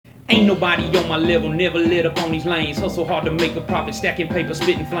Ain't nobody on my level, never lit up on these lanes. Hustle hard to make a profit, stacking paper,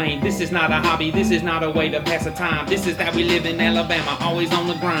 spitting flame. This is not a hobby, this is not a way to pass the time. This is how we live in Alabama, always on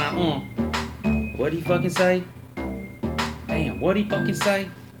the grind. What'd he fucking say? Damn, what'd he fucking say?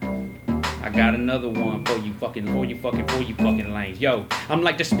 I got another one for you fucking lanes. Yo, I'm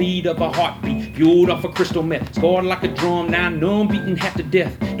like the speed of a heartbeat, fueled off a crystal meth. Scored like a drum, now numb, beaten half to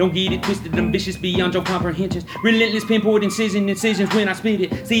death. Don't get it twisted, ambitious beyond your comprehensions. Relentless pinpoint incisions when I spit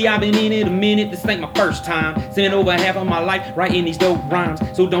it. See, I've been in it a minute, this ain't my first time. Spent over half of my life writing these dope rhymes.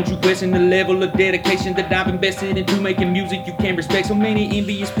 So don't you question the level of dedication that I've invested into making music you can't respect. So many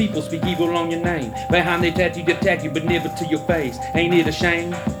envious people speak evil on your name. Behind their tattoo, they attack you, but never to your face. Ain't it a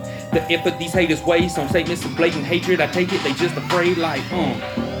shame? The effort these haters waste on statements of blatant hatred, I take it, they just afraid like, nah.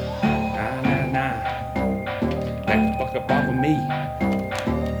 Back the fuck up off of me.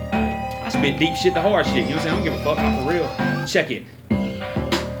 I spit deep shit, the hard shit, you know what I'm saying? I don't give a fuck, I'm for real. Check it.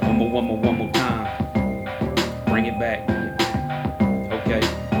 One more time. Bring it back. Okay.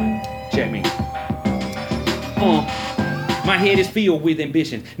 Check me. My head is filled with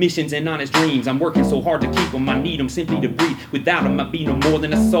ambitions, missions, and honest dreams. I'm working so hard to keep them, I need them simply to breathe. Without them, I'd be no more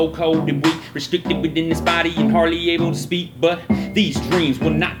than a soul cold and weak, restricted within this body and hardly able to speak. But these dreams will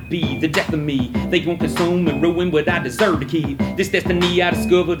not be the death of me. They gon' consume and ruin what I deserve to keep. This destiny I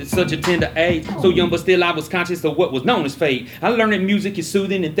discovered at such a tender age. So young, but still I was conscious of what was known as fate. I learned that music is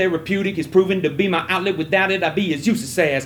soothing and therapeutic. It's proven to be my outlet. Without it, I'd be as useless as